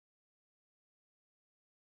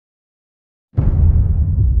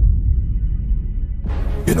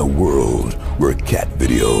In a world where cat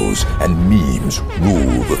videos and memes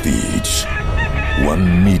rule the feeds,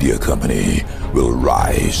 one media company will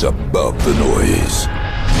rise above the noise.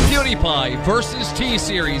 Pewdipie versus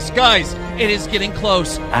T-Series. Guys, it is getting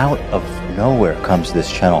close. Out of nowhere comes this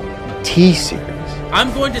channel, T-Series.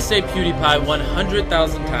 I'm going to say Pewdipie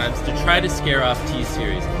 100,000 times to try to scare off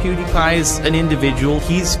T-Series. Pewdipie is an individual,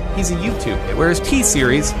 he's a YouTuber, whereas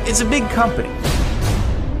T-Series is a big company.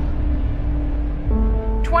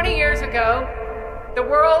 20 years ago, the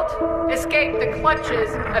world escaped the clutches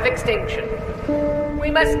of extinction. We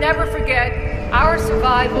must never forget our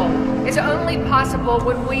survival is only possible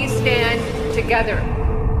when we stand together.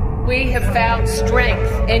 We have found strength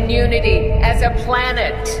and unity as a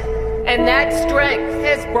planet, and that strength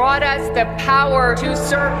has brought us the power to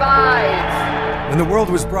survive. When the world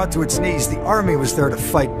was brought to its knees, the army was there to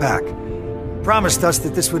fight back. Promised us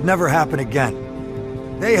that this would never happen again.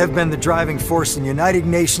 They have been the driving force in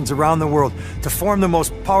uniting nations around the world to form the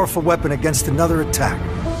most powerful weapon against another attack.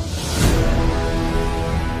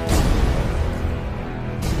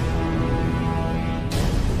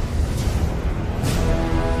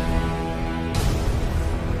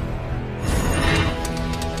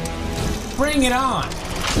 Bring it on!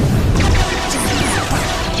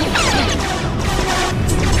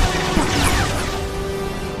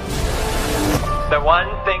 The one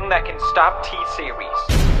thing that can stop T-Series.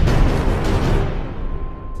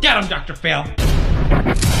 Get him, Dr. Phil!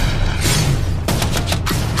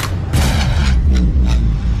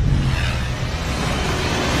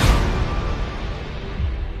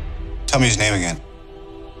 Tell me his name again.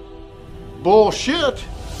 Bullshit!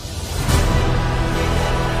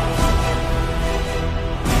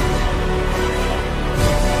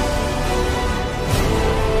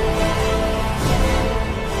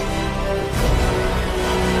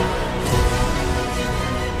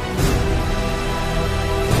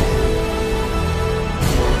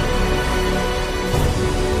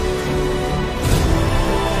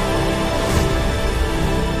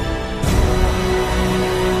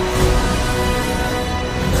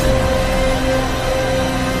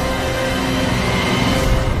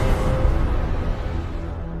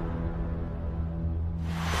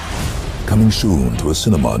 Coming soon to a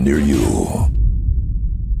cinema near you.